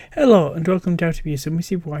Hello and welcome to How to Be a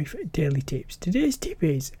Submissive Wife Daily Tips. Today's tip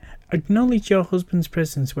is, acknowledge your husband's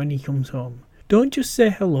presence when he comes home. Don't just say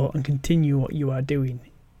hello and continue what you are doing.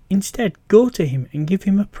 Instead, go to him and give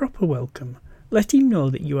him a proper welcome. Let him know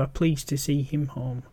that you are pleased to see him home.